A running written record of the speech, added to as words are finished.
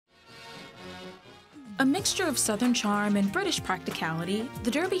A mixture of Southern charm and British practicality, the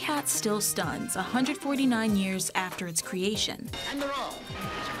derby hat still stuns 149 years after its creation. And they're off.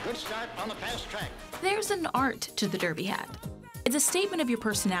 It's a good start on the fast track. There's an art to the derby hat. It's a statement of your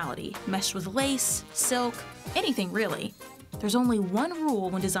personality, meshed with lace, silk, anything really. There's only one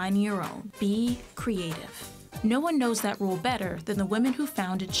rule when designing your own: be creative. No one knows that rule better than the women who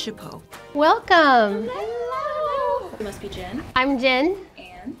founded Chapeau. Welcome. Hello. You must be Jen. I'm Jen.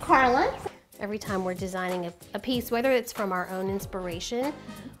 And Carla. Every time we're designing a piece, whether it's from our own inspiration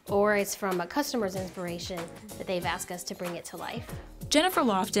or it's from a customer's inspiration, that they've asked us to bring it to life. Jennifer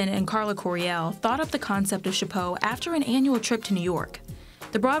Lofton and Carla Coriel thought up the concept of Chapeau after an annual trip to New York.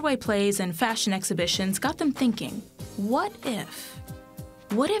 The Broadway plays and fashion exhibitions got them thinking, what if?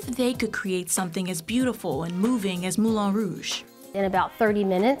 What if they could create something as beautiful and moving as Moulin Rouge? In about 30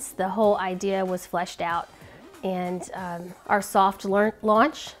 minutes, the whole idea was fleshed out, and our soft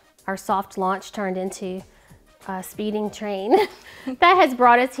launch turned into a speeding train. That has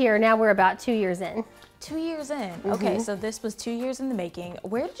brought us here. Now we're about 2 years in. 2 years in. Okay, so this was 2 years in the making.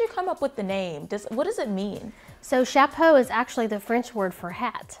 Where did you come up with the name? What does it mean? So chapeau is actually the French word for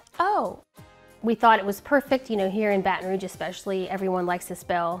hat. Oh. We thought it was perfect, you know, here in Baton Rouge especially, everyone likes to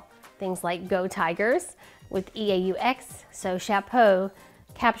spell things like Go Tigers with E-A-U-X. So chapeau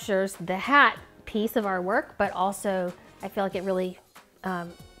captures the hat piece of our work, but also I feel like it really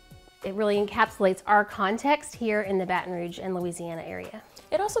encapsulates our context here in the Baton Rouge and Louisiana area.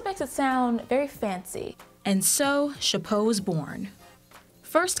 It also makes it sound very fancy. And so Chapeau was born.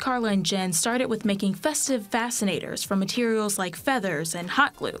 First, Carla and Jen started with making festive fascinators from materials like feathers and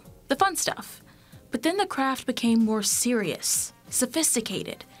hot glue, the fun stuff. But then the craft became more serious,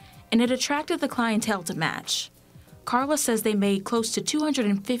 sophisticated, and it attracted the clientele to match. Carla says they made close to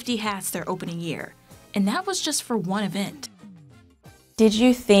 250 hats their opening year, and that was just for one event. Did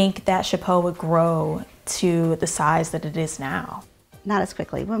you think that Chapeau would grow to the size that it is now? Not as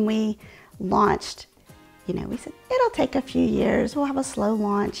quickly. When we launched, you know, we said, it'll take a few years, we'll have a slow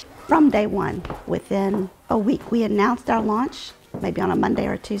launch. From day one, within a week, we announced our launch, maybe on a Monday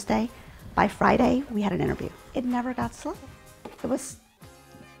or a Tuesday. By Friday, we had an interview. It never got slow. It was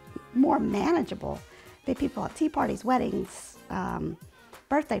more manageable. They had people at tea parties, weddings,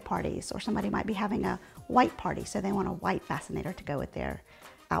 birthday parties, or somebody might be having a white party, so they want a white fascinator to go with their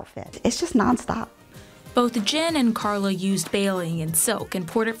outfit. It's just nonstop. Both Jen and Carla used baling and silk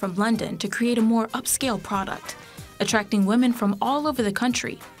imported from London to create a more upscale product, attracting women from all over the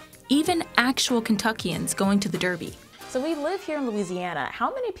country, even actual Kentuckians going to the Derby. So we live here in Louisiana.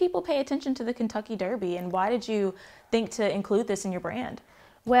 How many people pay attention to the Kentucky Derby, and why did you think to include this in your brand?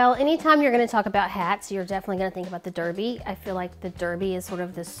 Well, anytime you're going to talk about hats, you're definitely going to think about the Derby. I feel like the Derby is sort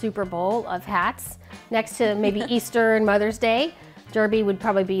of the Super Bowl of hats. Next to maybe Easter and Mother's Day, Derby would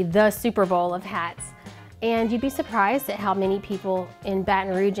probably be the Super Bowl of hats. And you'd be surprised at how many people in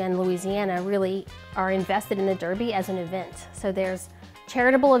Baton Rouge and Louisiana really are invested in the Derby as an event. So there's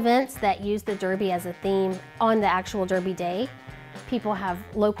charitable events that use the Derby as a theme on the actual Derby day. People have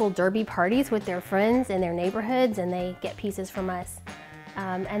local Derby parties with their friends in their neighborhoods, and they get pieces from us.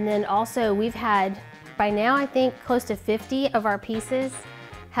 And then also we've had, by now I think, close to 50 of our pieces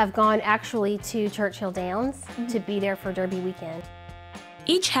have gone actually to Churchill Downs to be there for Derby weekend.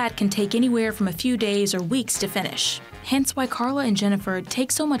 Each hat can take anywhere from a few days or weeks to finish, hence why Carla and Jennifer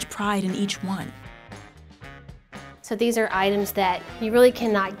take so much pride in each one. So these are items that you really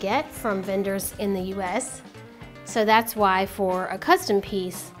cannot get from vendors in the US. So that's why for a custom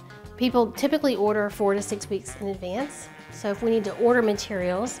piece, people typically order 4 to 6 weeks in advance. So if we need to order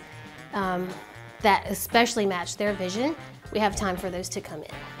materials that especially match their vision, we have time for those to come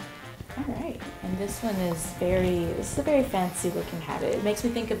in. All right, and this one is this is a very fancy looking hat. It makes me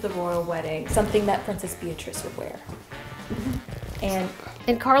think of the royal wedding, something that Princess Beatrice would wear.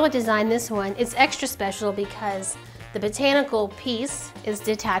 And Carla designed this one. It's extra special because the botanical piece is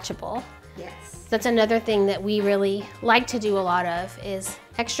detachable. Yes. That's another thing that we really like to do a lot of, is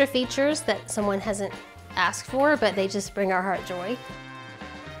extra features that someone hasn't asked for, but they just bring our heart joy.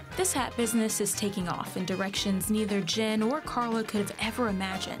 This hat business is taking off in directions neither Jen or Carla could have ever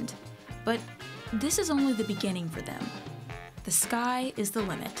imagined. But this is only the beginning for them. The sky is the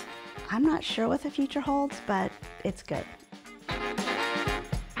limit. I'm not sure what the future holds, but it's good.